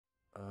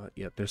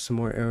Yep, there's some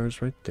more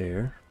arrows right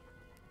there.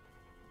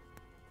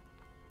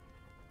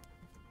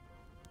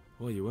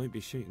 Well, you won't be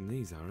shooting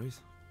these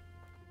arrows.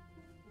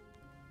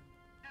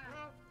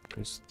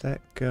 There's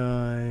that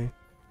guy.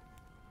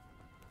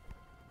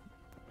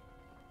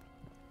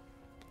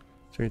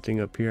 Is there anything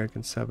up here I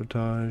can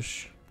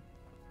sabotage?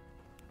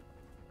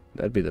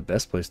 That'd be the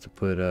best place to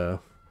put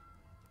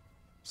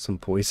some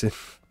poison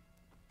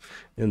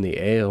in the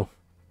ale.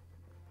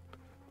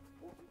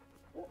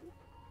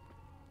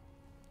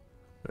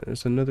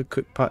 There's another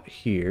cook pot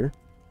here.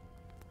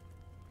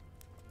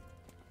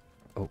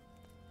 Oh.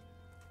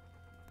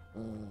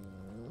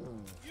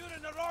 You're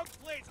in the wrong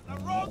place at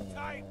the wrong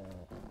time.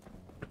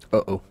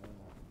 Uh-oh.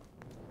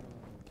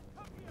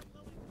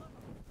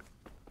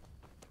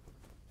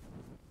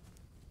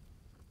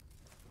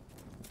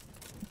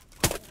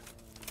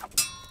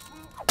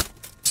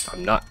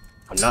 I'm not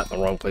in the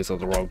wrong place at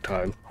the wrong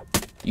time.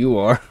 You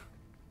are.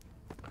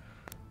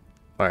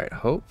 Alright,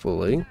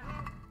 hopefully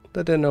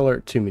that didn't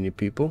alert too many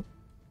people.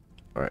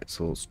 Alright,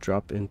 so let's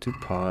drop into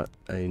pot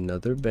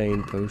another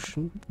Bane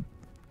potion.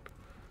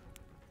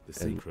 The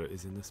secret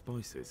is in the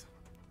spices.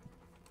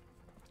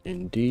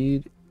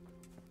 Indeed,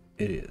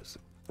 it is.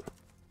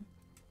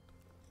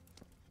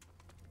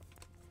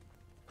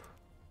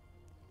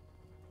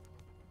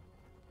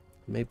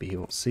 Maybe he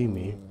won't see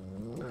me.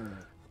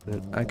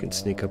 Then I can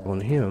sneak up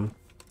on him.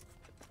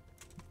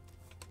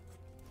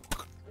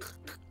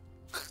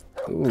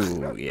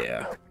 Ooh,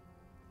 yeah.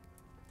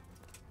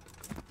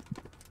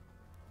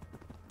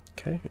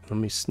 Okay, let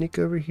me sneak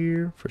over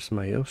here for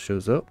somebody else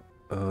shows up.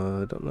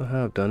 I don't know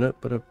how I've done it,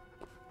 but I've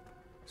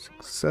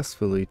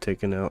successfully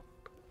taken out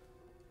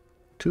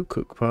 2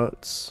 cook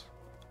pots.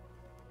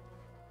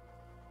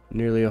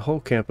 Nearly a whole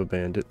camp of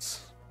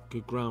bandits.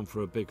 Good ground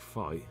for a big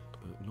fight,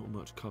 but not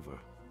much cover.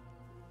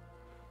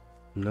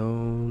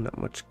 No, not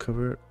much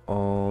cover at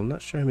all. I'm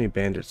not sure how many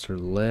bandits are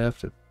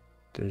left. If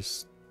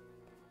there's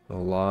a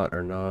lot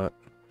or not.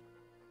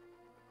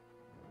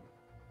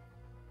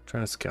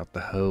 Trying to scout the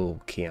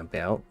whole camp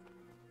out.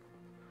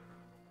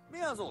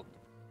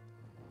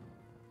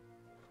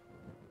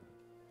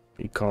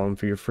 You calling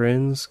for your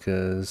friends?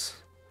 Cause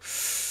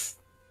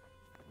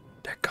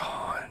they're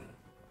gone.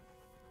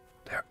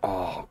 They're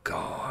all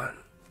gone.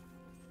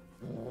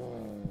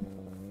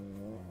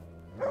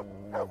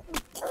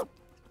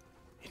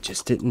 You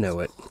just didn't know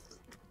it.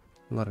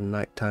 A lot of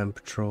nighttime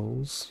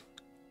patrols.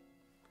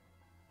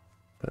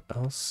 But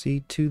I'll see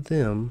to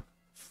them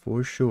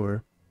for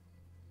sure.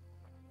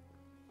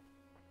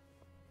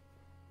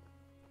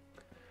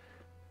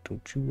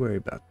 Don't you worry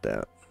about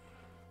that.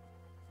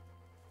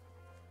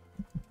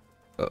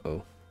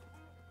 Uh-oh.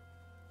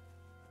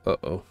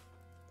 Uh-oh.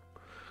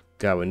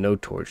 Guy with no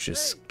torch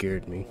just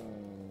scared me.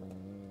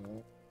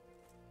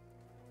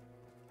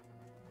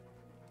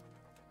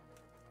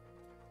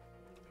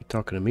 You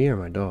talking to me or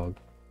my dog?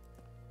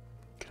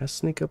 Can I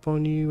sneak up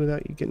on you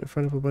without you getting in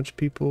front of a bunch of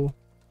people?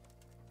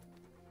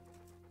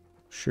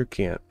 Sure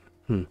can't.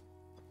 You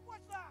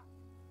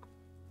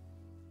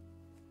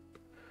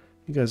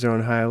guys are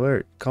on high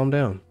alert. Calm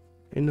down.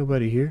 Ain't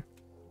nobody here.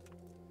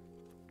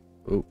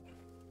 Oh.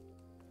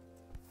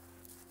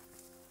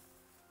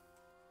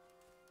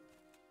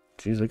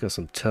 Jeez, I got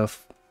some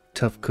tough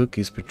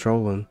cookies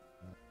patrolling.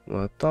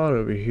 Well, I thought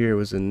over here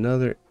was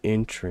another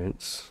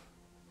entrance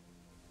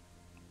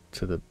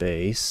to the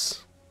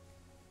base.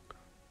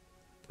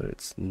 But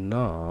it's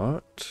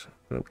not.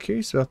 But I'm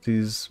curious about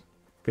these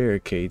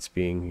barricades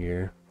being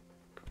here.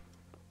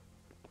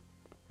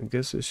 I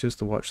guess it's just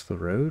to watch the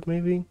road,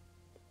 maybe?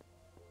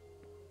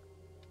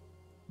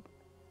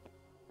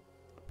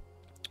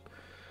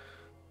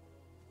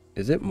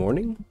 Is it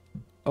morning?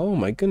 Oh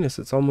my goodness,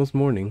 it's almost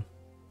morning.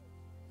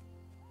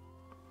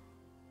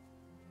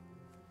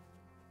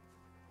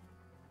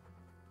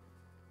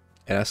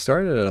 And I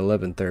started at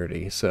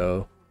 11:30,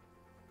 so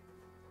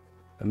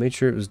I made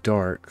sure it was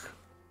dark.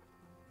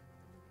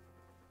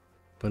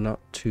 But not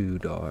too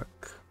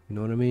dark. You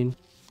know what I mean?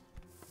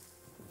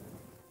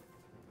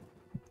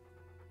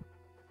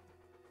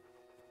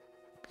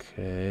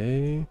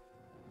 Okay.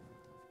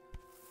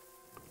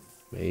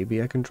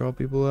 Maybe I can draw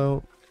people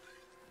out.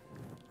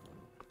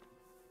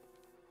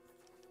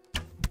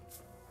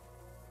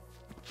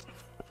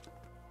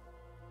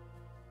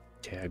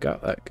 Okay, I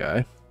got that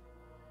guy.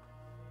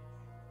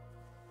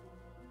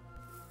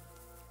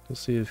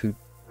 Let's see if he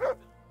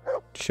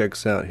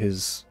checks out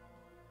his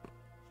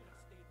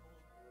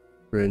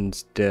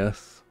friend's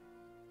death.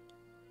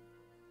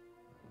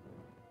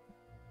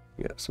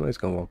 Yeah, somebody's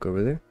gonna walk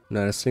over there.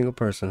 Not a single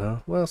person, huh?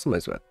 Well,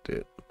 somebody's got to do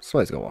it.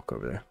 Somebody's gonna walk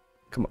over there.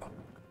 Come on.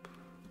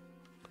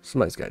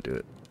 Somebody's gotta do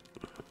it.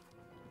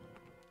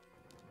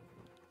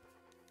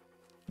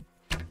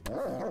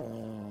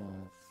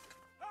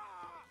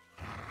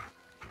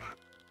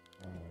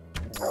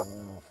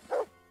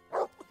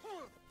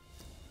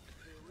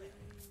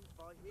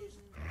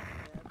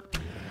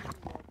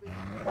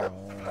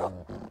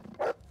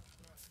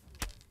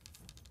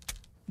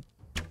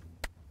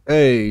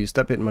 Hey,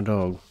 stop hitting my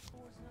dog.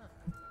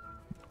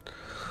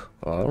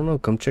 Oh, I don't know,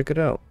 come check it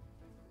out.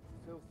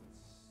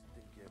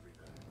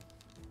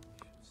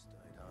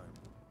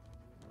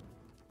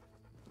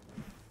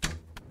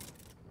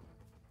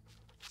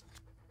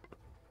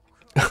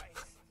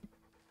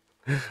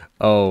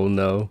 Oh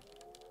no.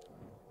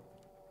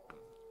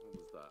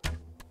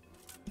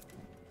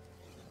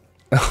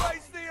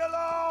 Raise the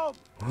alarm!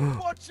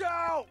 Watch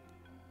out!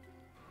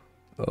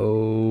 Oh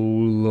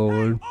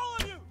Lord. Hey, all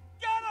of you!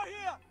 Gather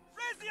here!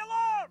 Raise the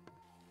alarm!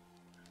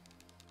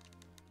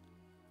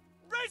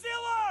 Raise the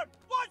alarm!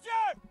 Watch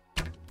out!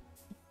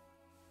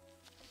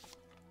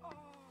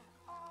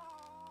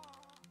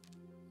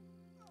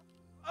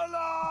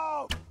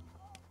 Alarm!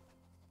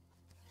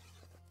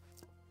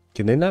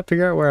 Can they not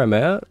figure out where I'm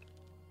at?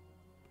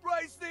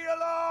 Raise the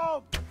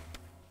alarm!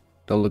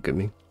 Don't look at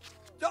me.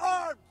 To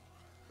arms!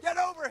 Get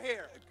over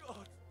here!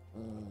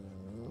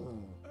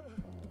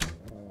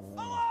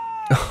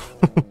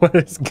 What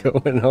is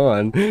going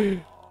on?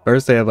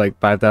 First they have like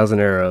 5,000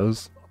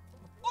 arrows.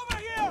 Over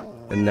here!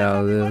 And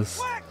now this.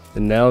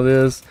 And now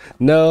this.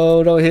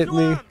 No, don't hit To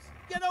me. arms!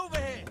 Get over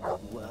here!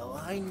 Well,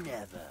 I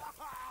never.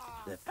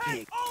 The Hey,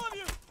 pig. all of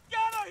you!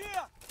 Gather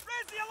here!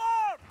 Raise the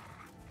alarm!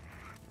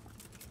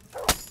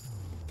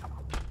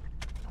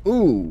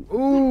 Ooh,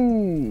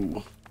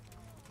 ooh.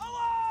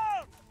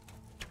 Alarm!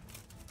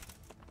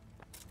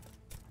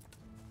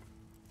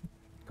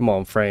 Come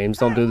on, frames.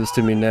 Don't do this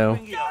to me now.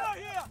 Gather here!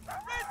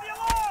 Raise the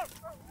alarm!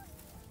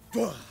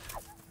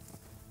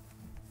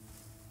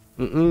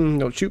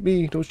 Don't shoot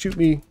me. Don't shoot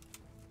me.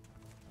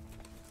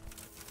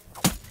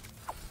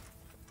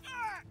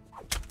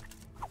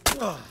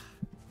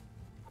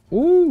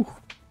 Ooh.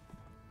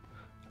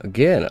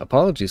 Again,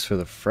 apologies for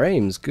the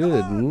frames.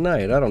 Good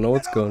night. I don't know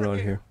what's going on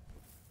here.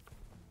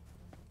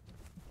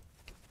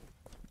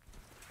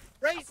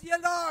 Raise the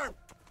alarm!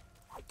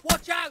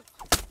 Watch out!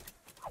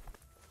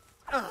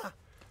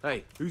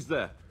 Hey, who's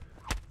there?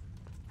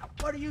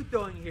 What are you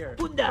doing here?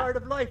 Bunda. Part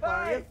of life,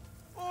 are you? Hey!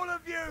 All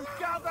of you,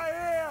 gather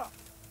here!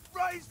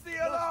 Raise the Lost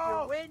your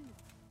alarm! wind?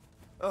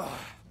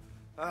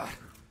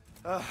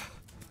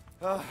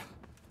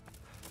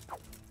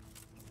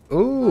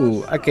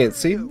 Ooh, I can't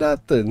see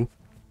nothing.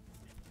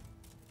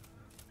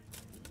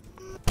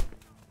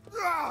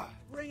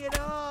 Bring it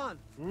on!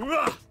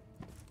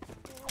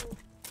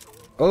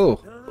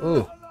 Oh,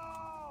 oh.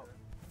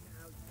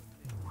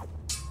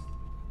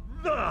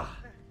 Alarm!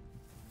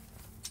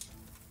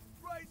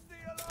 Raise the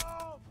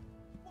alarm!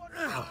 Watch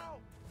out!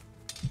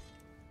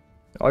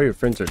 All your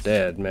friends are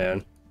dead,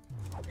 man.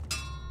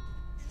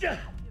 He must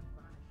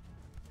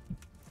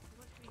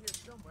be here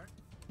somewhere.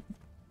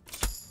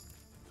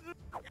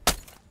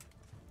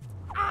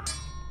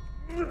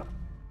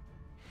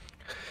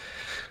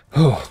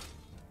 Oh.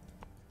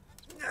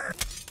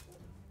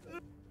 He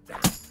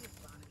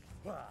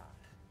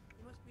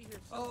must be here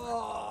somewhere.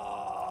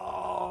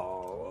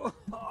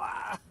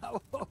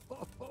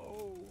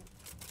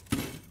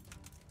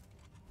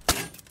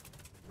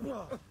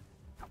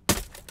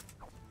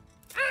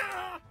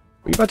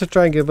 Are you about to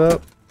try and give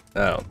up?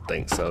 I don't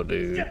think so,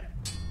 dude.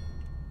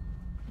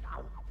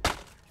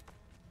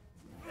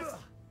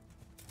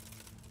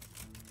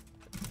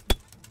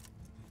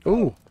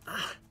 Ooh.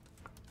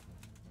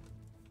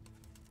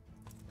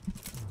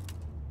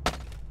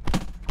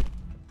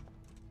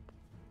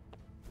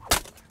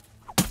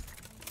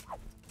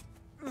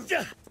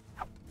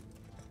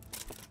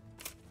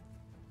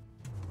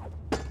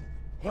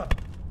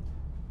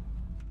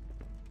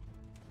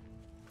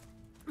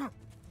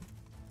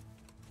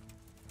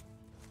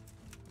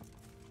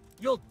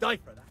 You'll die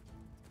for that.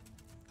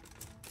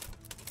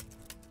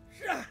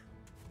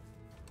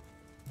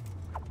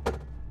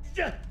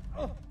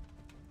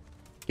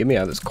 Get me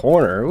out of this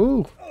corner.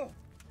 Ooh.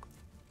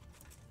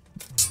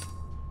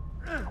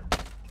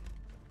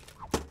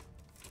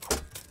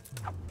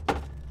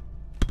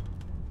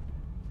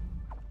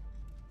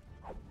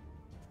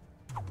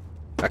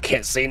 I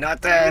can't see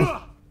nothing.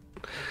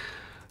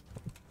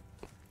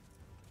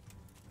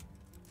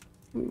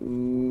 Ooh.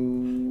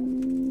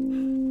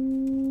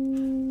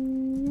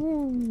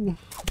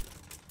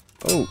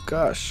 Oh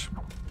gosh.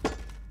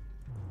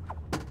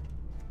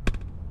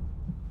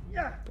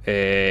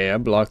 Hey, I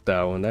blocked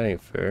that one. That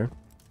ain't fair.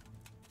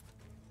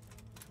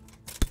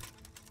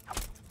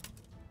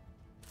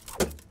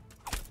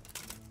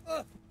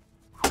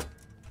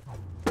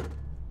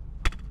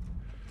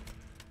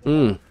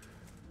 The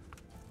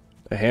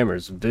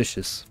hammer's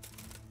vicious.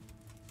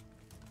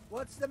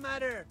 What's the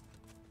matter?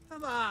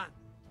 Come on.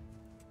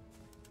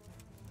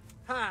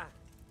 Ha!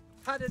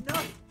 Had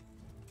enough?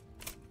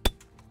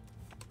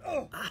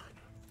 Oh.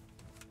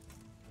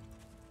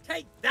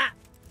 Take that!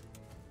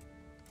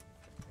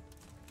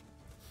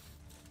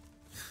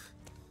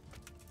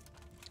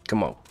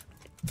 Come on.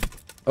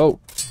 Oh.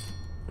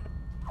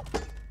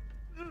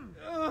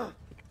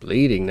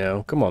 Bleeding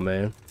now. Come on,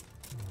 man.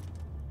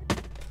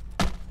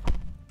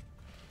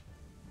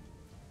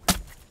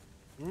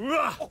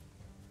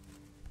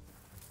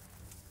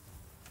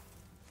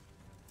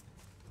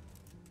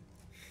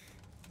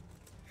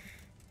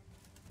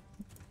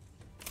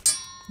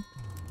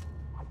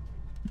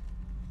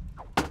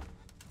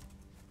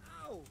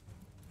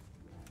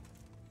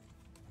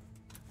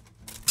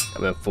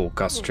 I'm in full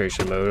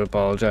concentration mode.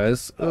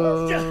 Apologize.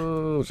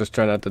 Oh, just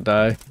try not to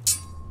die.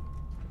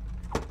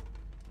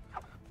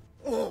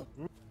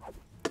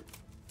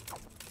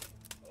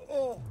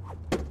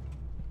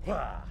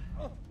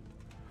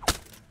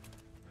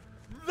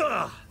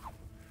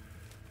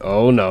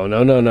 Oh no,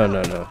 no, no, no,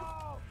 no, no.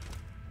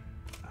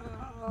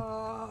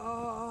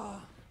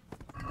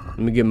 Let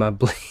me get my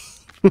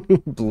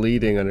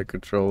bleeding under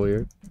control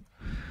here.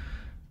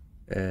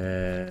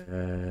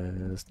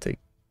 And let's take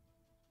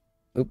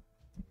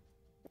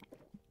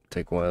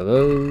one of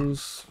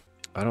those.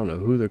 I don't know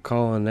who they're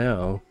calling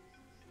now.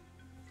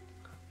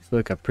 I feel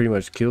like I pretty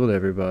much killed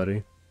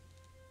everybody.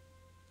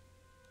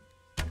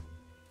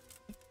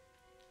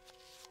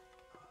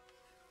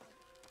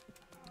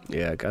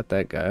 Yeah, I got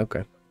that guy.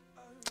 Okay.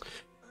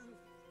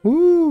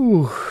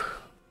 Woo!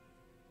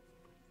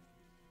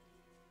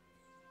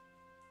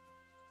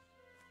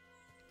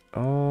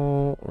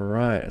 All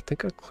right, I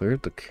think I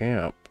cleared the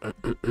camp.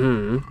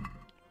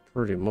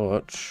 Pretty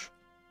much.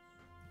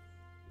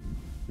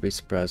 Be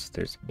surprised if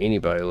there's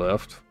anybody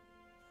left.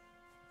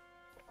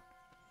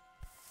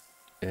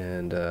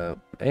 And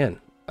man,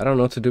 I don't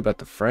know what to do about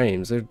the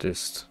frames. They're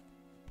just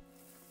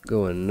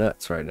going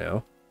nuts right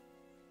now.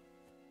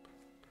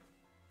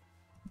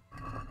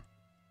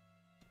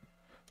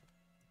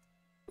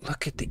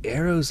 Look at the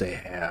arrows they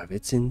have.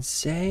 It's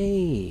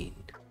insane.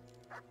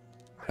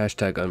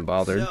 Hashtag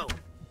unbothered. So,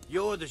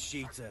 you're the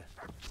shooter.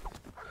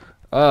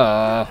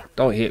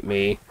 Don't hit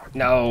me.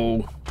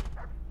 No.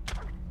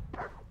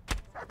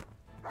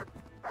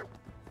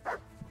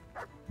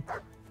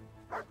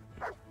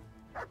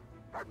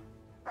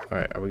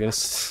 Alright, are we gonna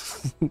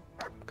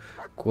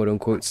quote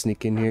unquote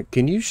sneak in here?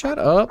 Can you shut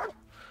up?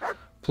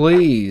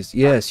 Please.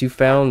 Yes, you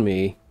found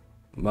me.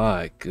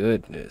 My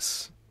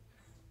goodness.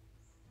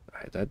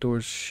 Alright, that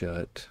door's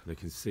shut. They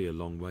can see a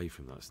long way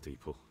from that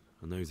steeple.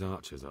 And those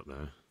archers up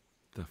there,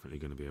 definitely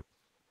going to be a...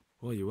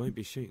 Well, you won't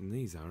be shooting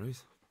these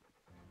arrows.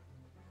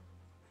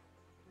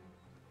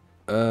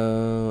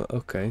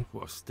 Okay.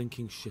 What a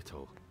stinking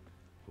shithole.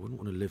 I wouldn't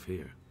want to live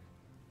here.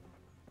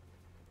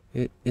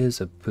 It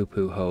is a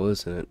poo-poo hole,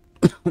 isn't it?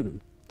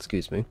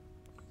 Excuse me.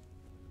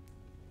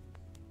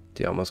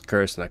 See, I almost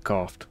cursed and I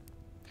coughed.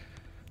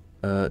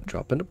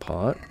 Drop in the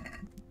pot.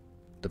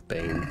 The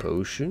Bane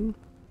potion.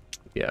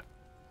 Yeah.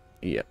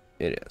 Yeah,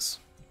 it is.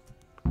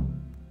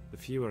 The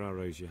fewer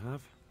arrows you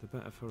have, the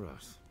better for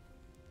us.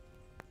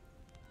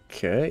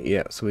 Okay,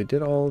 yeah, so we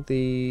did all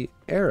the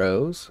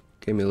arrows.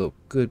 Gave me a little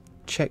good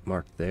check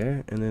mark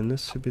there. And then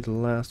this should be the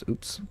last,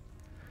 oops.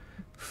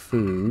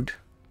 Food.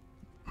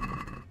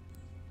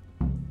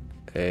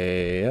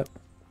 Yep.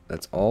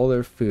 That's all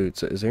their food.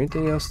 So is there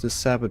anything else to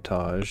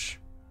sabotage?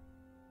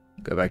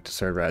 Go back to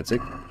Sir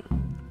Radzig.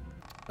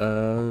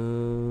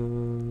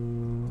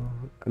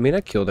 I mean,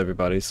 I killed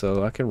everybody,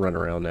 so I can run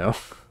around now.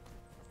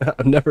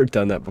 I've never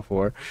done that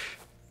before.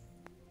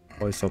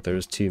 Always thought there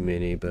was too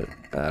many, but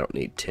I don't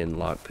need 10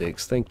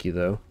 lockpicks. Thank you,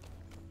 though.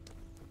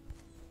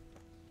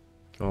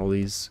 All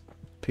these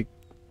pick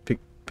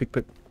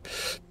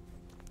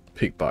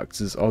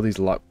boxes. All these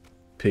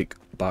lockpick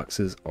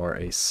boxes are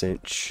a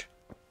cinch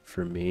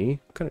for me.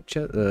 Kind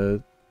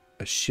of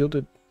a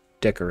shield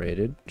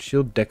decorated.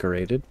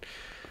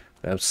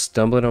 I'm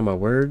stumbling on my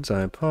words.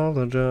 I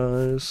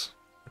apologize.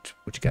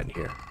 What you got in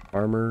here?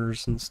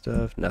 Armors and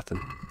stuff?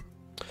 Nothing.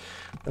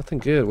 Nothing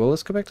good. Well,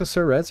 let's go back to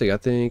Sir Radzig. I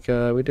think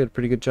we did a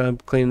pretty good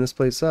job cleaning this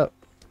place up.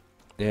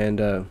 And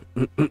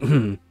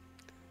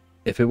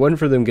if it wasn't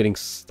for them getting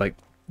like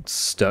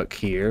stuck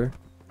here,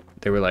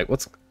 they were like,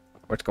 "What's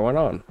going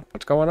on?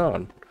 What's going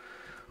on?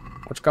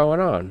 What's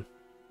going on?"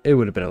 It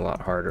would have been a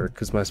lot harder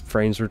because my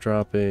frames were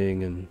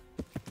dropping, and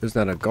there's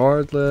not a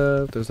guard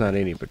left. There's not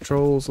any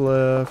patrols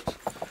left.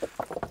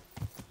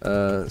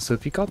 So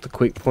if you caught the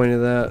quick point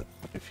of that,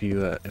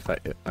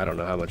 I don't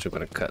know how much I'm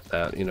gonna cut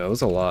that. You know, it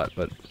was a lot,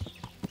 but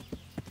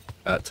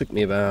it took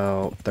me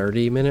about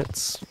 30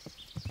 minutes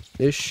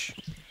ish.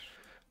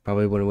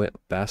 Probably would have went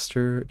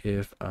faster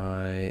if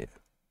I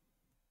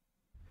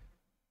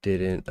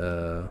didn't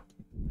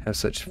have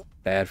such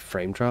bad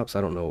frame drops.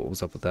 I don't know what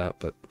was up with that,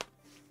 but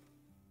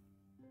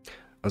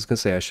I was gonna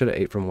say I should have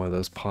ate from one of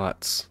those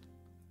pots,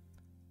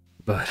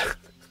 but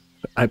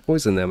I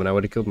poisoned them and I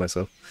would have killed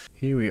myself.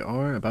 Here we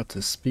are about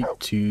to speak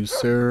to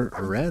Sir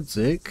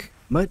Radzig.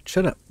 Mud,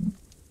 shut up.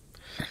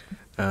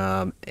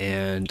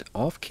 And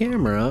off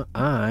camera,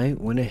 I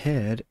went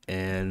ahead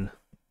and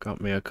got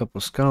me a couple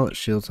Skalitz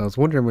shields. I was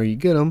wondering where you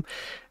get them,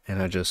 and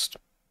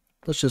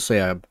let's just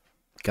say I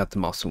got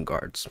them off some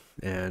guards,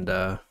 and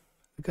I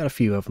got a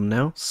few of them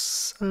now.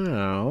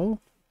 So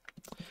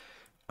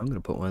I'm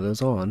gonna put one of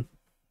those on.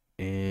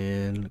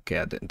 And okay,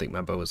 I didn't think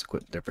my bow was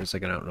equipped there for a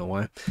second. I don't know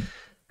why.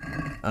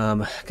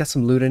 Got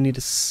some loot I need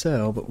to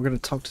sell, but we're gonna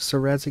talk to Sir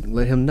Radzig and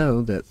let him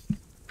know that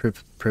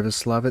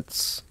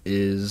Pribyslavitz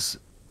is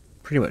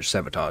pretty much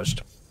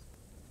sabotaged.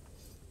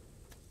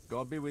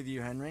 God be with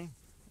you, Henry.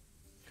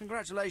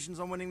 Congratulations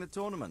on winning the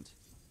tournament.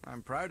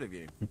 I'm proud of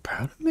you. You're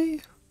proud of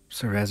me?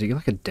 Sir Radzig, you're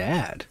like a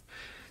dad.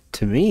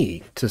 To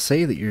me, to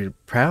say that you're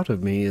proud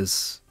of me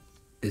is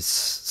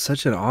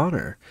such an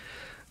honor.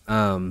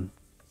 Well,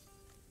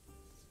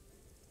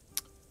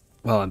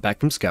 I'm back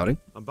from scouting.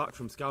 I'm back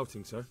from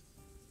scouting, sir.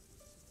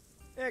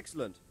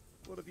 Excellent.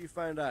 What have you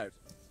found out?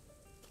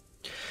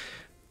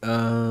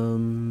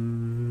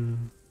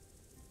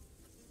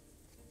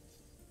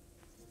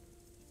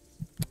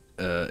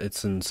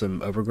 It's in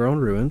some overgrown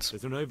ruins.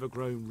 There's an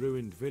overgrown,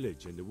 ruined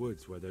village in the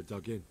woods where they're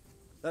dug in.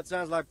 That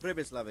sounds like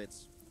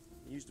Pribyslavitz.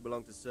 It used to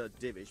belong to Sir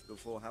Divish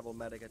before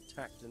Havelmedic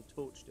attacked and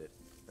torched it,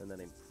 and then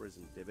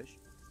imprisoned Divish.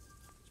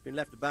 It's been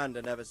left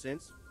abandoned ever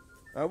since.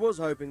 I was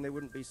hoping they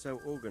wouldn't be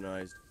so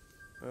organized.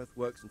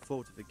 Earthworks and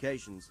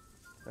fortifications.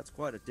 That's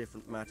quite a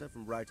different matter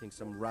from routing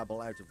some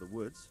rabble out of the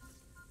woods.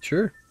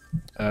 Sure.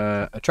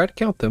 I tried to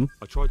count them.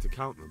 I tried to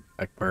count them.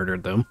 I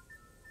murdered them.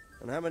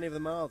 And how many of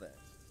them are there?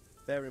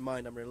 Bear in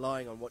mind I'm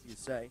relying on what you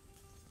say.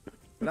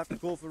 We'll have to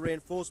call for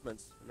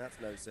reinforcements, and that's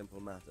no simple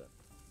matter.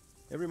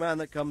 Every man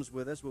that comes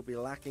with us will be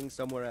lacking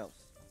somewhere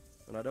else.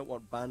 And I don't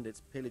want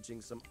bandits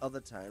pillaging some other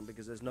town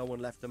because there's no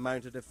one left to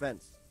mount a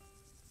defense.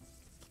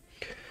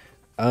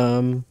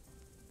 There's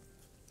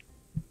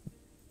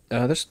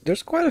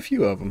quite a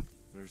few of them.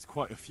 There's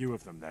quite a few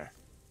of them there.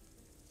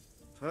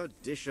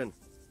 Perdition.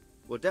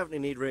 We'll definitely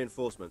need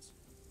reinforcements.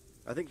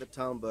 I think the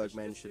Talmberg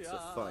men should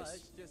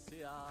suffice.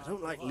 I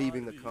don't like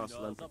leaving the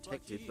castle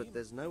unprotected, but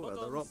there's no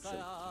other option.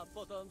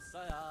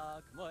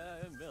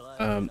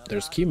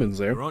 There's Cumans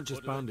there. There aren't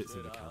just bandits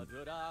in the camp.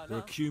 There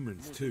are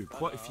Cumans too,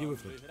 quite a few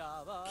of them.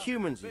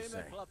 Cumans, you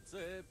say?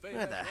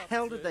 Where the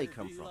hell did they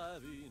come from?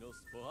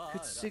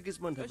 Could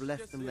Sigismund have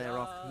left them there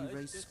after he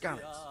raised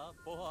Skalitz?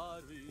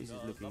 This is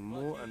looking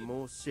more and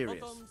more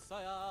serious.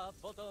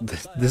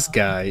 This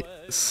guy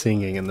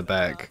singing in the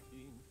back.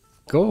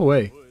 Go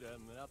away.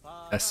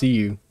 I see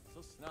you.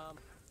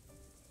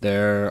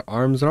 They're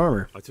arms and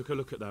armor. I took a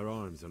look at their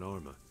arms and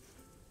armour.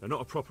 They're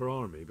not a proper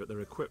army, but they're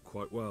equipped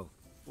quite well.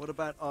 What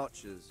about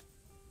archers?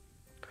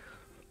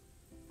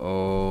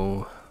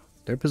 Oh,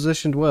 they're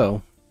positioned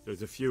well.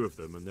 There's a few of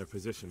them and they're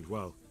positioned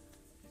well.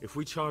 If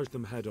we charge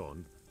them head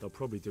on, they'll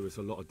probably do us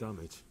a lot of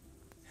damage.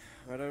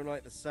 I don't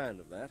like the sound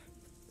of that.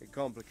 It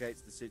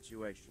complicates the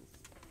situation.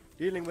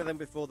 Dealing with them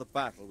before the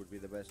battle would be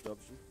the best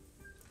option.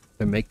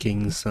 They're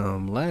making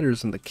some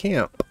ladders in the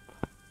camp.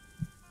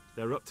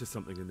 They're up to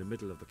something in the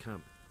middle of the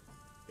camp.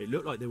 It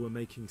looked like they were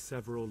making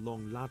several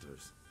long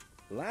ladders.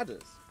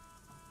 Ladders?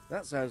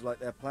 That sounds like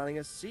they're planning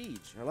a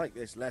siege. I like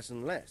this less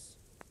and less.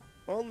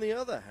 On the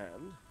other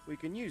hand, we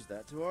can use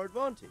that to our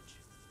advantage.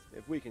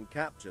 If we can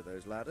capture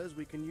those ladders,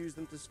 we can use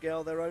them to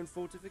scale their own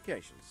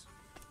fortifications.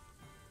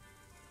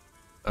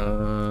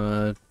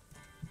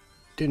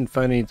 Didn't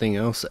find anything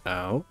else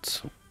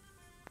out.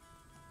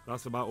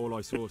 That's about all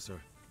I saw,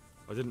 sir.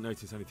 I didn't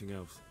notice anything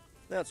else.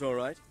 That's all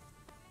right.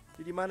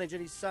 Did you manage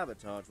any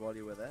sabotage while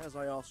you were there, as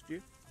I asked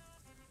you?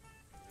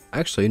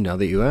 Actually, now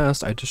that you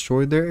asked, I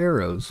destroyed their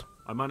arrows.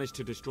 I managed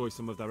to destroy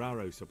some of their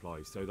arrow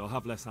supplies, so they'll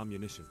have less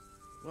ammunition.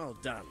 Well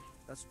done.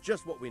 That's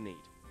just what we need.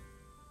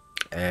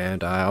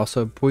 And I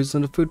also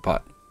poisoned a food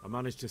pot. I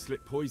managed to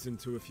slip poison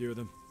to a few of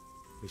them.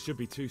 They should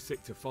be too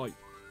sick to fight.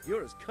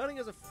 You're as cunning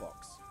as a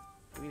fox.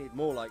 We need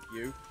more like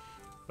you.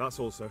 That's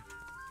all, sir.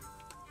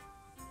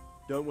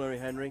 Don't worry,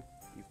 Henry.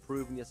 You've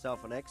proven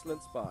yourself an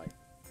excellent spy.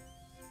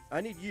 I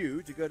need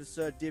you to go to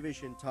Sir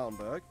Divish in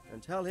Talmberg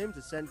and tell him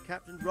to send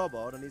Captain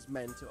Robard and his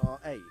men to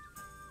our aid.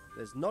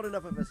 There's not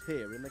enough of us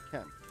here in the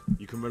camp.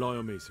 You can rely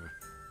on me, sir.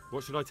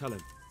 What should I tell him?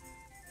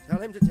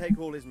 Tell him to take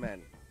all his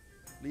men.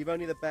 Leave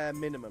only the bare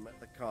minimum at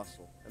the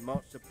castle and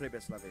march to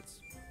Pribyslavitz.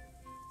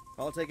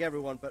 I'll take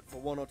everyone but for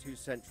 1 or 2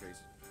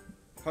 sentries.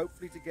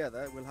 Hopefully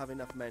together we'll have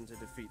enough men to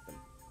defeat them.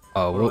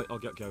 Oh, All right, I'll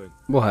get going.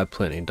 we'll have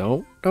plenty.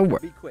 Don't worry.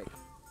 Be quick.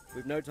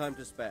 We've no time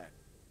to spare.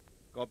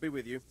 God be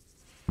with you.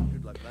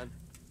 Good luck, man.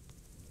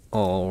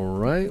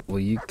 Alright, well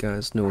you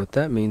guys know what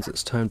that means.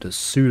 It's time to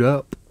suit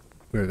up.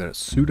 We're gonna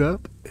suit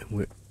up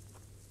and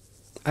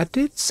I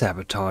did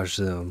sabotage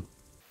them.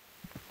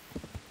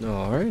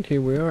 Alright,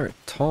 here we are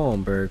at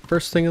Talmberg.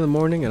 First thing in the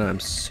morning and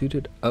I'm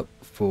suited up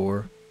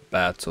for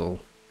battle.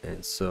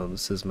 And so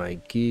this is my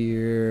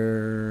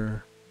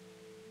gear.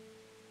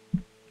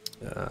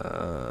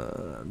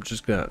 I'm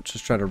just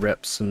try to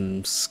rep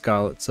some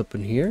Skalitz up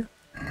in here.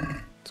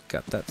 It's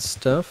got that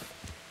stuff.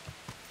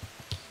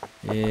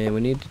 And we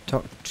need to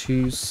talk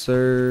to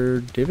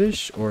Sir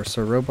Divish or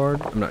Sir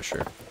Robard. I'm not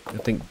sure. I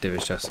think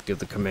Divish has to give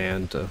the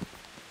command to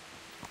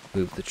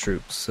move the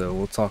troops. So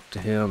we'll talk to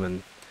him,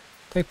 and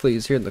thankfully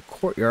he's here in the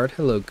courtyard.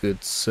 Hello,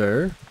 good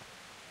sir.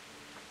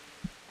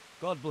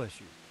 God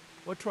bless you.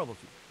 What troubles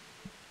you?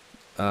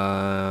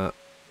 I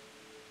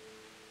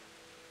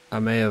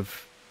may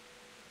have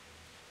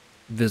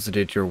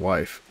visited your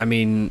wife. I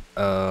mean,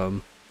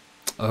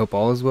 I hope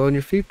all is well in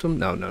your fiefdom.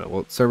 No.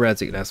 Well, Sir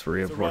Radzig asked for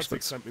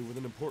reinforcements. Sir Radzig sent me with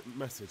an important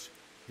message.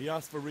 He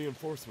asked for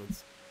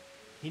reinforcements.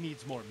 He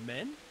needs more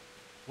men?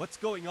 What's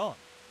going on?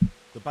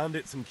 The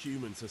bandits and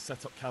Cumans have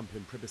set up camp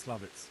in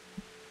Pribyslavitz.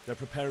 They're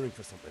preparing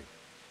for something.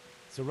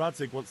 Sir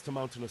Radzig wants to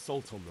mount an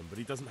assault on them, but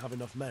he doesn't have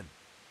enough men.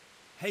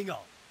 Hang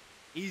on.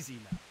 Easy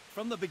now.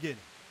 From the beginning.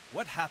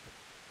 What happened?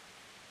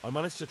 I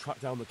managed to track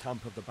down the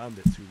camp of the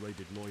bandits who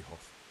raided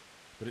Neuhof.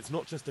 But it's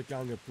not just a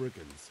gang of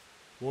brigands.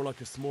 More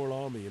like a small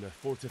army in a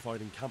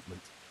fortified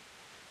encampment.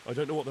 I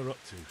don't know what they're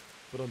up to,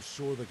 but I'm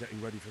sure they're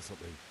getting ready for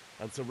something.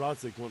 And Sir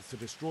Radzig wants to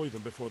destroy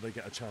them before they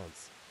get a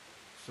chance.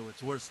 So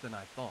it's worse than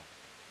I thought.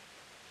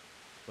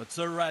 But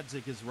Sir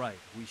Radzig is right.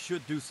 We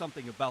should do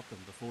something about them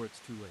before it's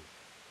too late.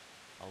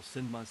 I'll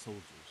send my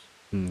soldiers.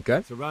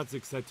 Okay. So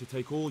Radzig said to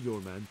take all your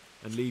men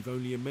and leave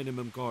only a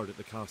minimum guard at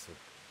the castle.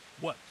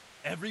 What?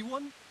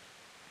 Everyone?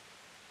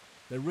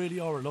 There really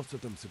are a lot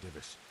of them, Sir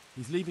Divish.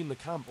 He's leaving the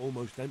camp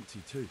almost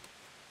empty too.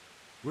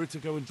 We're to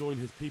go and join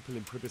his people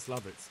in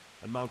Pribyslavitz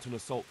and mount an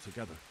assault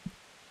together.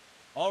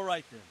 All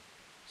right then.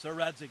 Sir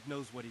Radzig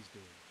knows what he's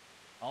doing.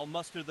 I'll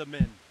muster the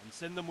men and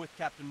send them with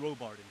Captain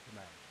Robard in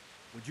command.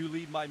 Would you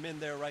lead my men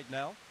there right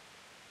now?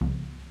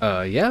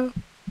 Yeah.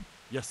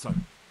 Yes, sir.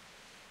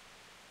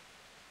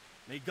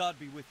 May God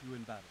be with you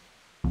in battle.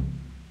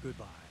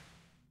 Goodbye.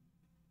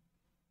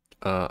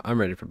 I'm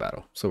ready for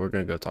battle. So we're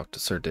gonna go talk to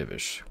Sir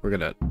Divish. We're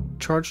gonna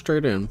charge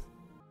straight in.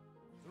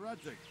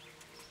 Radzig.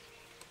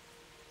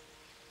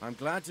 I'm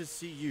glad to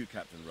see you,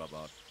 Captain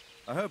Robard.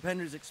 I hope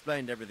Henry's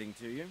explained everything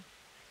to you.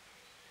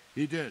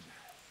 He did,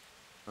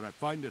 but I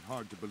find it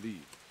hard to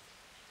believe.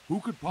 Who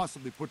could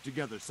possibly put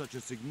together such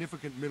a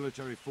significant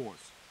military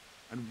force,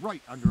 and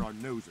right under our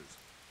noses?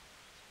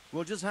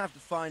 We'll just have to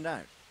find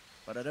out,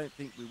 but I don't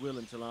think we will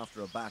until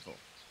after a battle.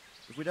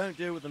 If we don't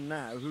deal with them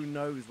now, who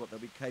knows what they'll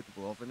be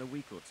capable of in a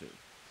week or two.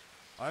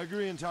 I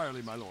agree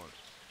entirely, my lord.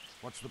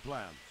 What's the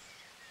plan?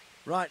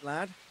 Right,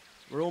 lad.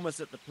 We're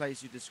almost at the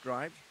place you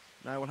described.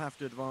 Now we'll have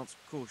to advance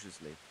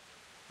cautiously.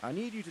 I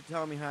need you to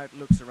tell me how it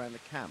looks around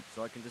the camp,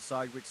 so I can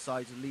decide which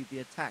side to lead the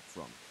attack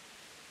from.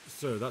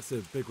 Sir, that's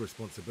a big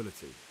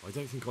responsibility. I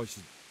don't think I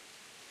should...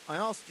 I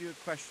asked you a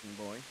question,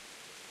 boy.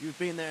 You've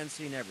been there and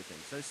seen everything,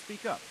 so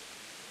speak up.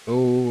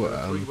 Oh, There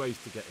are three ways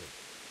to get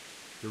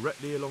in.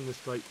 Directly along the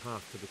straight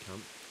path to the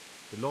camp,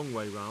 the long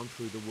way round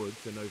through the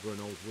woods and over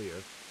an old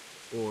weir,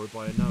 or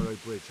by a narrow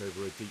bridge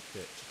over a deep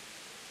ditch.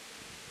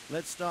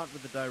 Let's start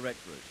with the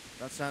direct route.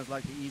 That sounds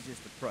like the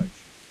easiest approach.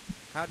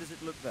 How does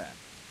it look there?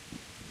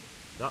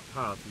 That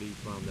path leads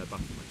round their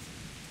battlements.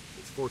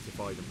 It's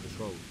fortified and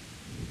patrolled.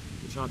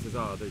 The chances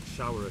are they'd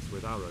shower us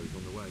with arrows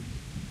on the way.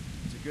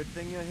 It's a good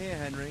thing you're here,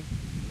 Henry.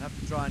 We'll have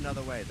to try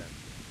another way then.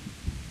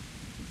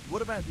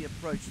 What about the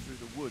approach through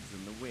the woods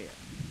and the weir?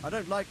 I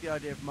don't like the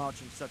idea of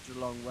marching such a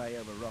long way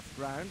over rough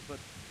ground, but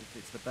if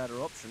it's the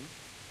better option...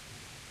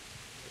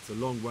 It's a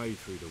long way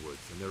through the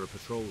woods, and there are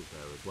patrols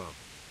there as well.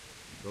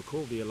 They'll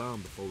call the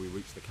alarm before we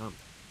reach the camp.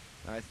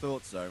 I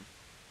thought so.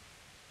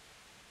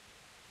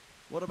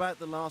 What about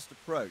the last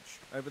approach,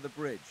 over the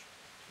bridge?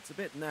 It's a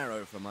bit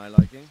narrow for my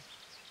liking.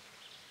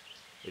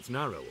 It's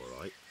narrow,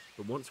 all right,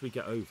 but once we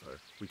get over,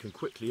 we can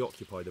quickly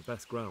occupy the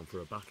best ground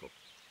for a battle.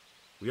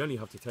 We only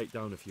have to take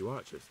down a few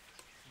archers.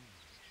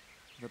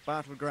 The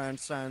battleground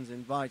sounds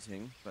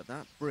inviting, but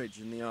that bridge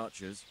and the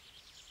archers...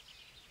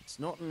 It's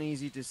not an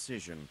easy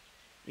decision.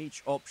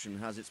 Each option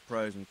has its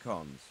pros and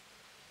cons.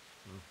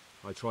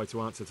 Well, I try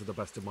to answer to the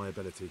best of my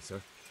ability,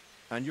 sir.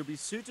 And you'll be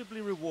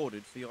suitably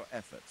rewarded for your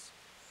efforts.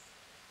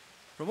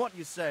 From what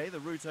you say, the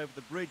route over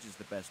the bridge is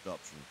the best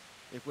option.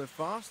 If we're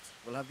fast,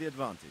 we'll have the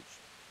advantage.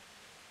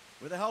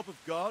 With the help of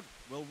God,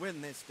 we'll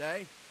win this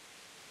day.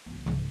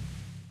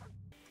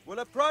 We'll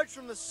approach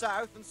from the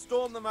south and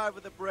storm them over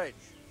the bridge.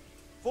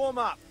 Form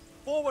up.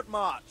 Forward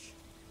march.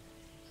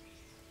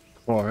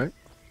 alright.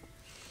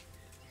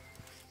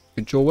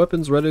 Get your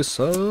weapons ready,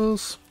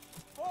 sirs.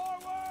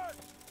 Forward!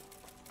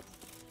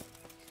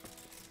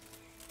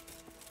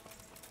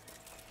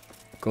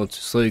 Going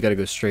too slow, you gotta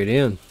go straight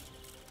in.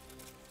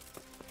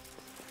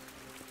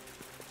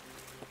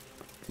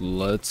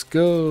 Let's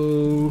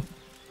go.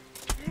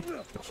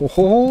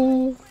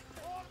 Oh.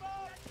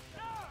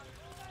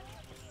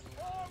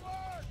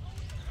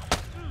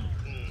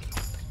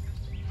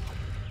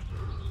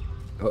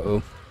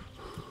 Uh-oh.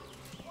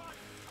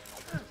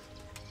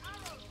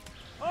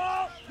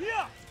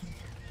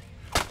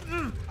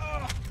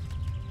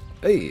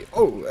 Hey,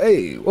 oh,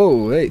 hey,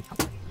 whoa, hey.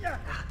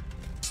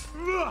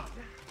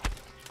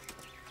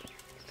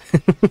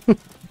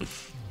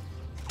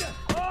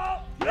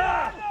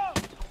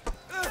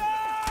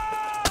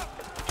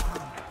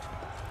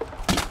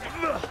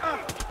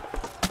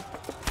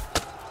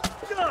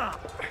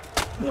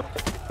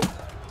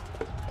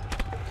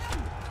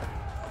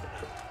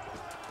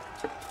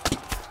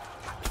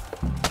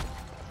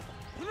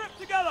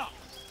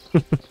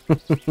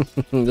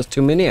 There's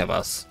too many of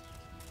us.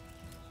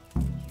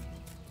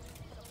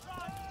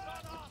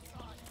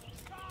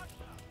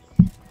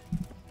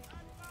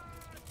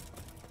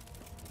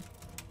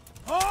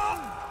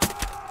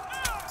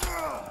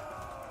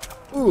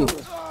 Ooh,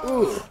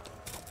 ooh.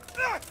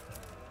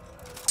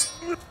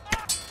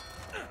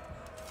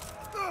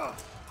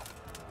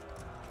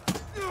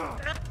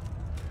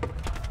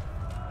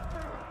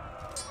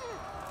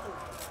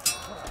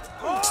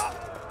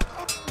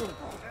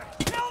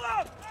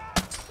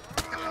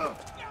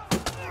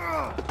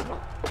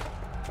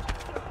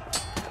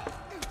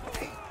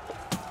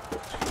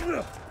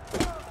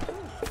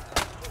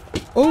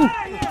 Oh!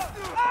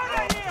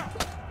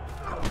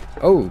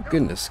 Oh,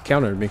 goodness,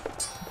 countered me.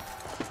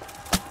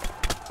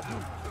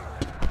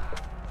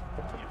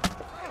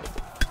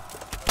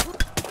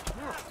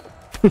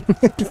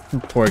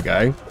 Poor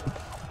guy.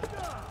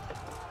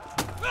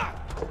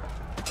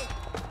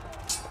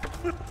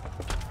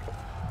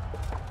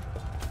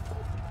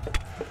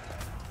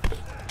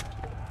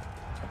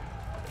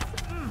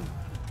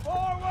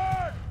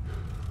 Forward!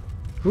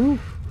 Whew.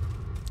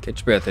 Catch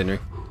your breath, Henry.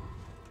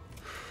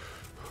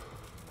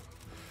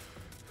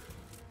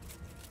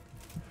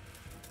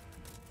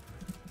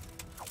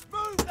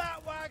 Move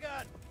that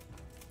wagon!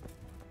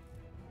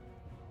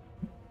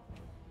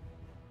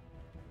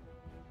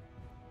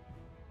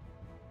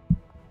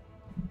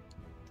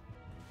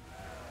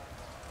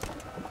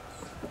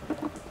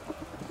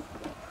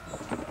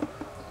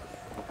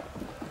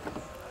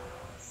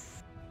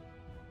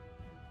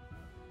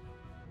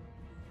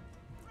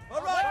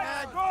 All right,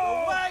 man. The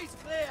way's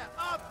clear.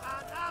 Up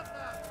and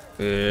after.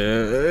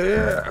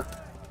 Yeah.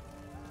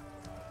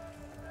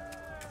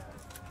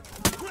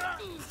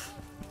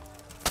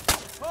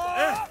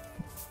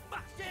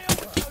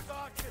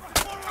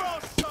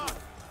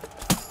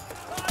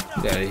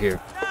 Get out of here.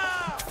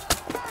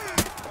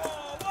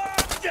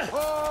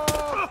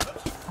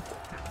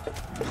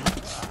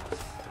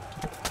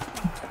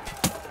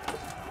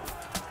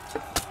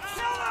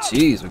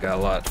 Jeez, we got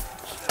a lot.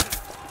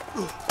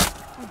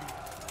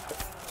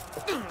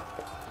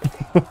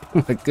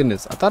 Oh my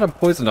goodness, I thought I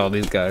poisoned all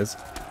these guys.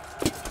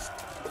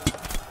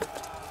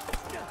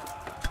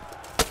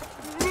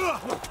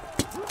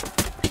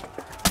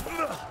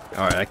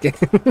 Alright, I can't.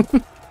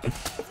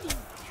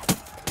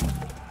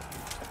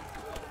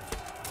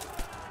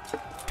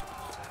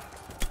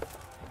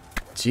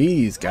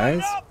 Jeez,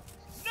 guys.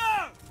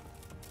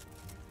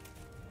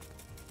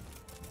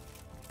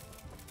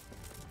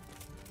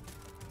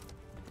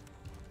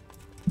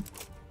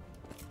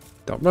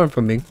 Don't run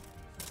from me.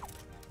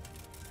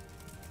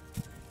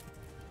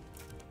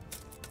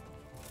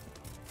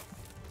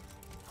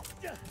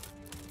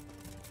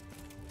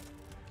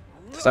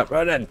 Stop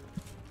running.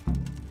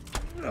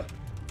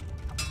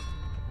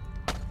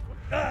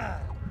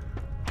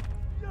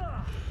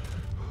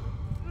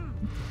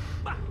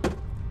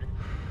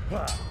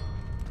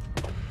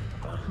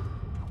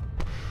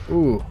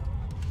 Ooh.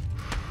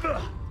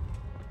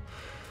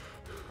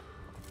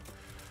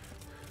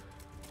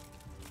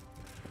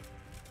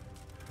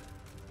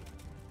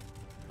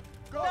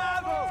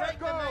 Now we take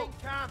the main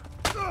camp.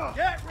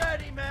 Get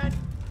ready, men.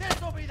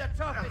 This'll be the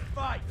toughest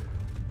fight.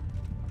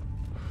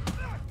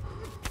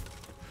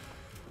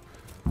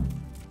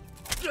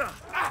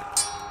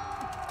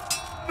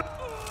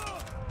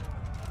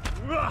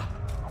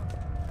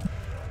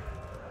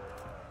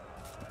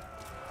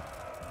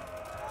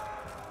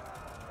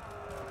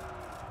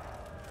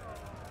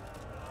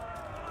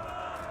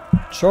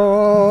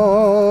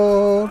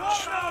 Charge!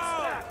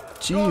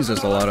 Jeez,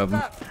 there's a lot of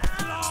them.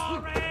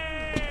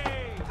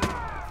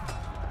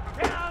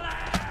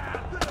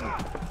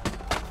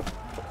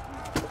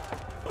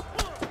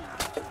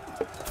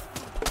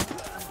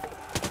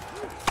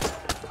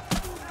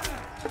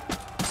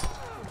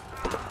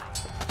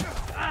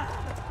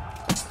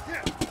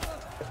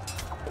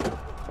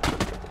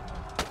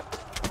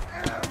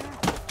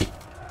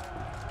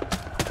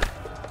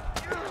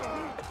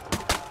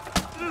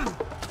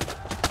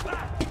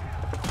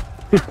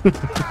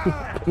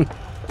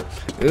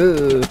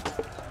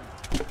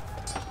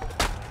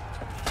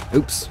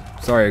 Oops,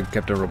 sorry,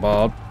 Captain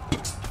Robald.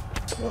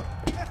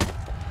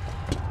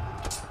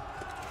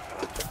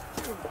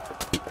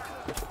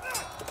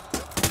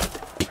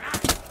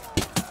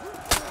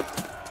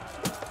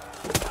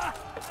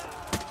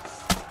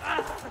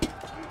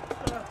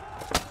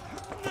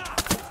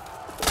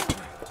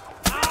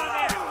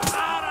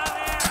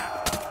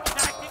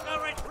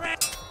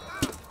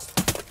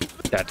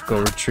 Tactical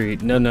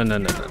retreat. No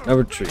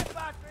retreat.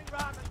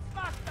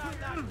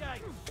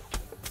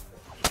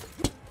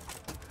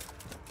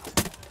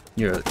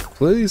 You're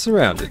completely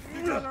surrounded.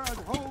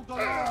 Hold the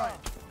line.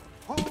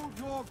 Hold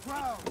your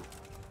ground.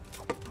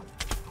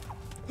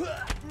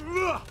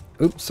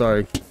 Oops,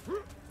 sorry.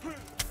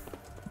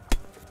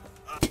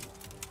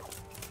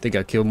 Think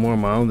I killed more of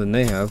my own than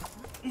they have.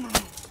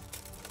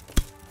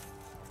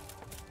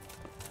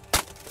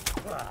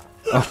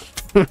 Oh.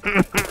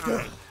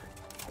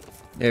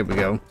 There we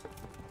go.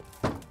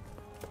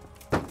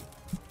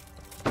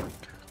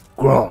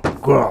 Grow,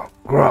 grow,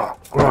 grow,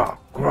 grow,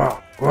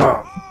 grow,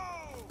 grow.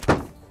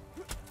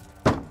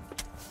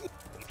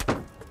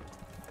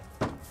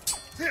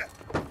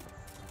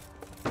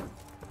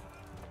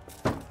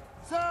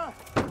 Sir,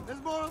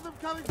 there's more of them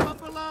coming from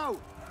below.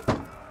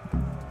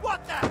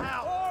 What the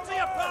hell? To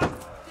your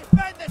post!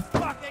 Defend this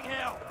fucking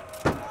hill!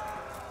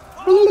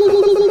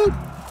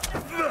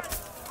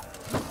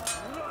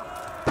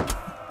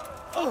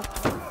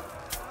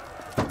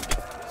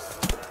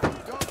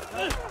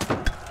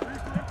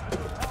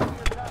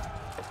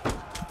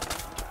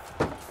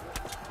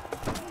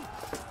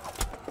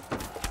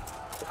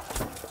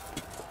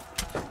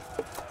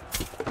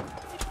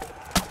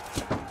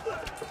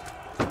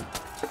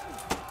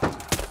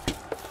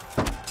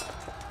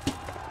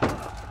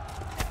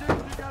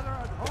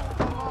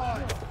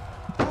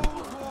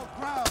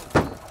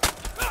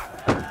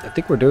 I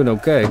think we're doing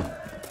okay.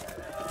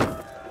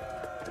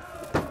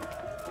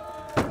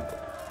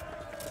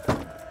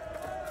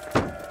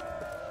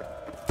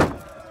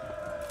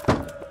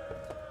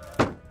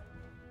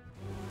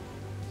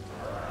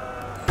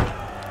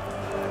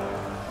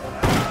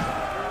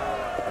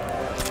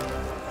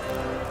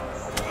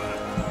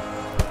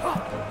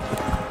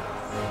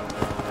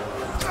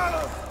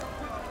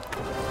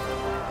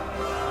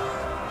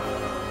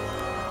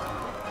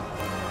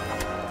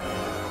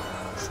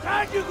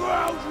 Stand your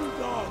ground, you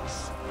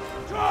dogs!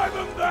 Drive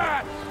them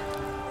back!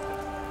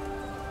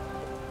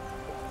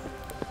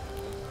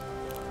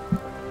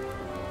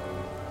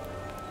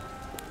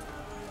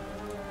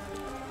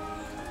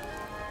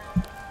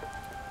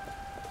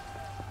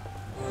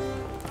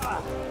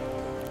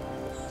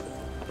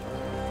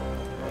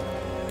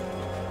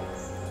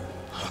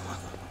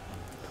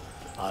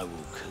 I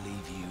will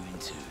cleave you in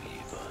two,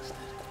 you bastard.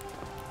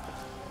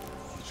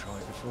 You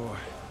tried before,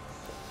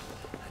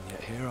 and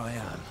yet here I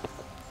am.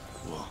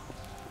 What?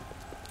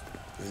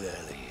 Who the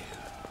hell are you?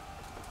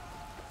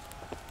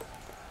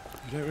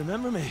 You don't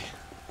remember me?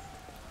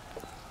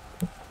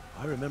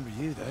 I remember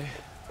you, though.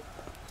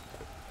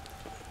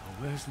 Now,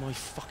 where's my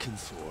fucking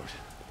sword?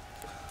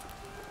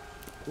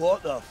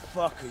 What the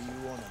fuck are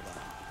you on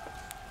about?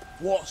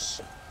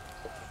 What's...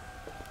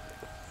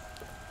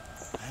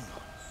 Hang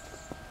on.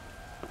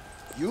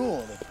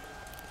 You're the...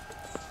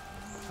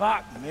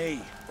 Fuck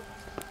me.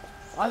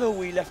 I thought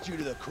we left you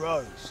to the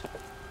crows.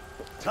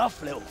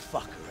 Tough little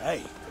fucker,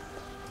 eh?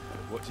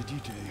 What did you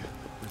do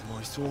with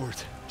my sword?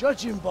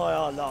 Judging by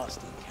our last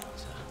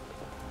encounter,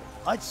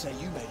 I'd say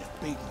you made a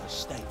big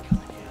mistake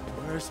coming here.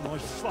 Where's my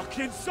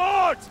fucking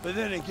sword? But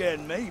then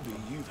again, maybe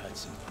you've had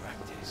some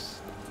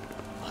practice.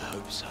 I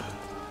hope so.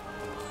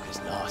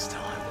 Because last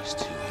time was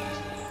too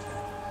easy.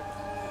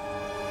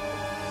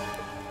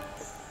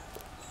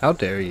 How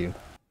dare you?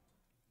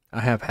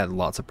 I have had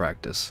lots of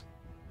practice.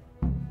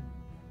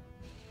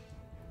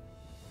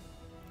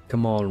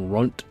 Come on,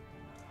 runt.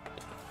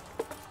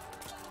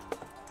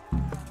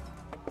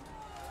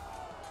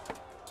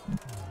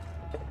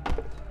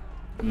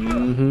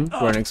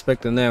 Weren't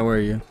expecting that, were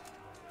you?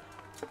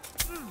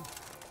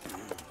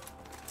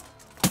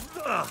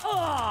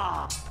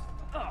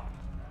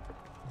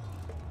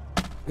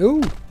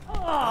 Ooh!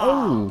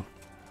 Oh!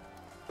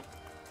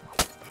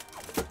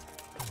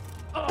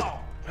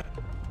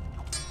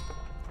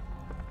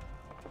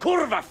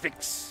 Kurva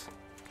fix!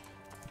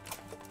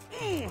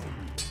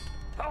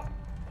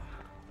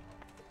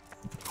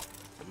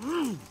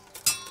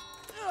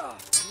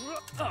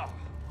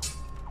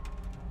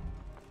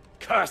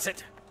 Curse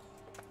it!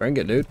 Bring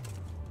it, dude.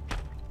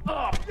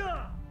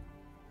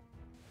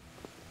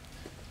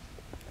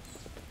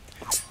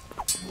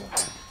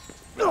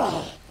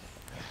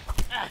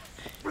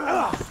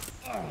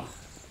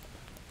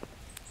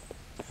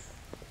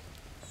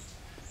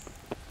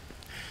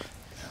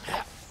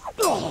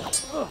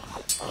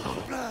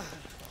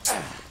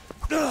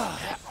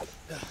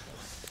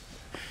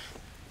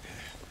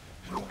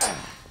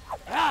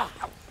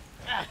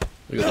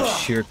 Look at the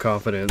sheer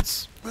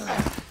confidence.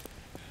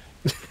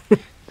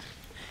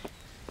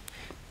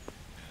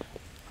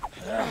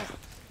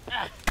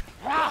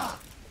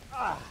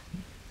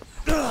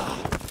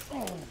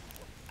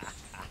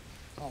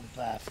 I'm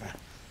bad for a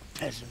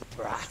peasant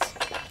brat.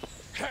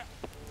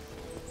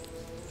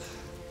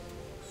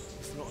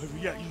 It's not over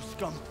yet, you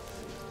scum.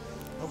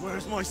 Now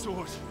where's my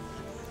sword?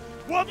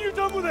 What have you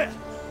done with it?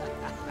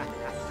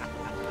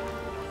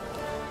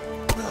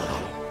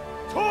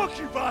 Talk,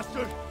 you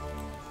bastard!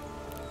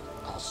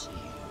 I'll see you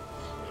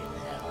in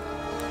hell.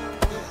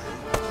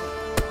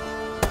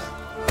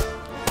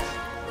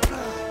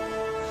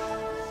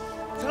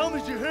 Tell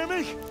me, do you hear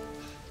me?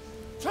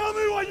 Tell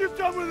me what you've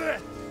done with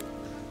it!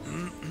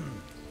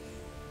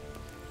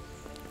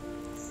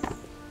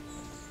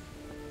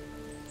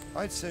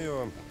 I'd say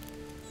you're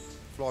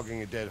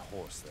flogging a dead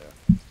horse there.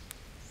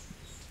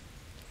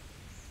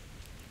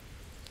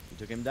 You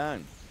took him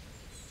down.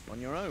 On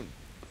your own.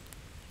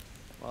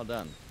 Well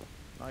done.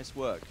 Nice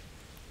work.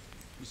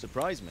 You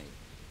surprised me.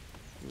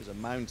 He was a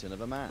mountain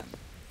of a man.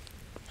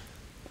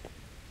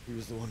 He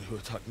was the one who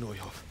attacked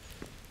Neuhoff.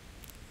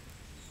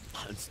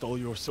 And stole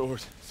your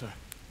sword, sir.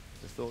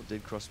 The thought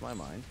did cross my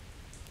mind.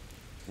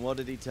 What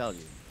did he tell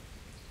you?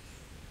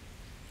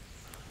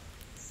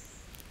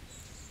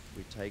 If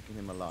we'd taken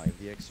him alive,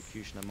 the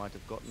executioner might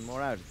have gotten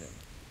more out of him.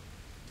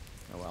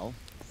 Oh well,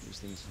 these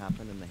things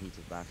happen in the heat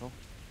of battle.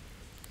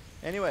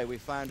 Anyway, we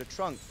found a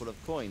trunk full of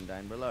coin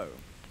down below.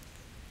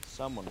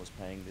 Someone was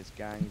paying this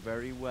gang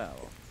very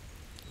well.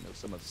 You know,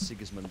 some of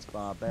Sigismund's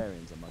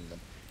barbarians among them.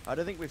 I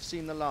don't think we've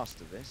seen the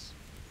last of this.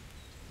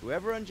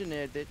 Whoever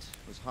engineered it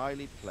was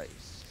highly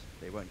placed.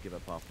 They won't give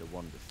up after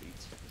one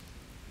defeat.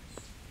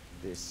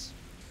 This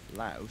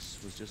louse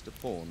was just a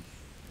pawn.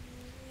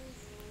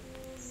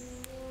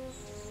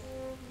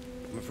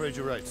 I'm afraid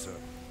you're right, sir.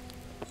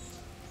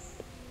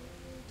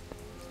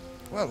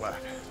 Well,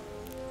 lad,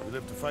 we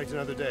live to fight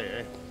another day,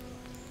 eh?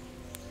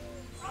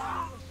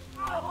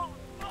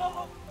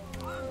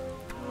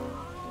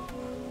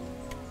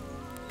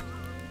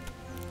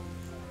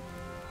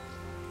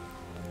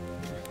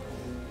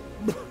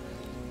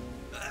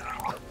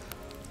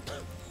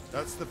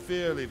 That's the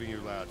fear leaving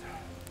you, lad.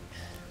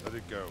 Let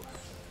it go.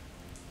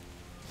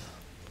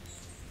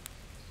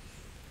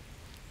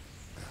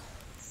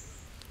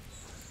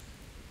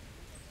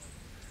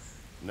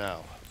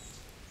 Now,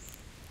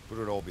 put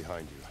it all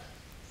behind you.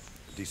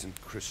 A decent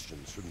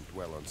Christian shouldn't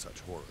dwell on such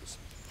horrors.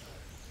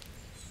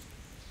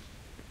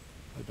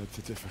 I beg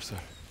to differ, sir.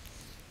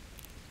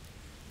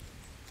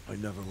 I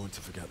never want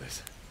to forget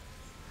this.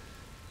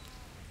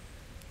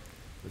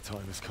 The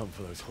time has come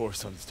for those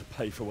whoresons to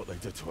pay for what they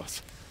did to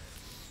us.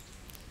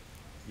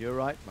 You're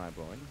right, my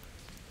boy.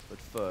 But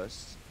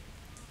first,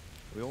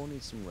 we all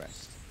need some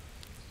rest.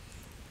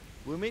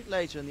 We'll meet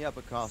later in the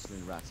upper castle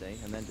in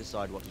Radzig and then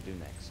decide what to do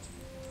next.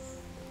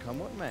 But come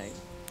what may,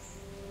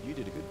 you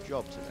did a good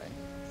job today.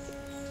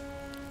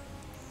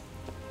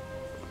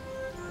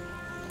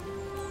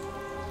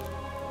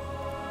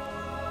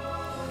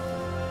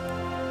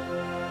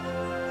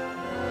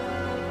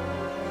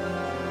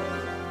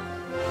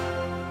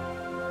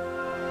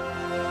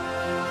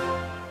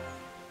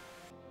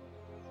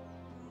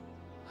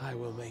 I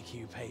will make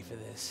you pay for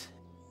this.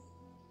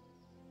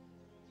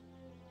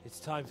 It's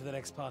time for the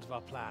next part of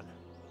our plan.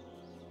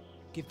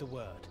 Give the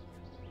word.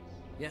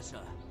 Yes,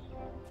 sir.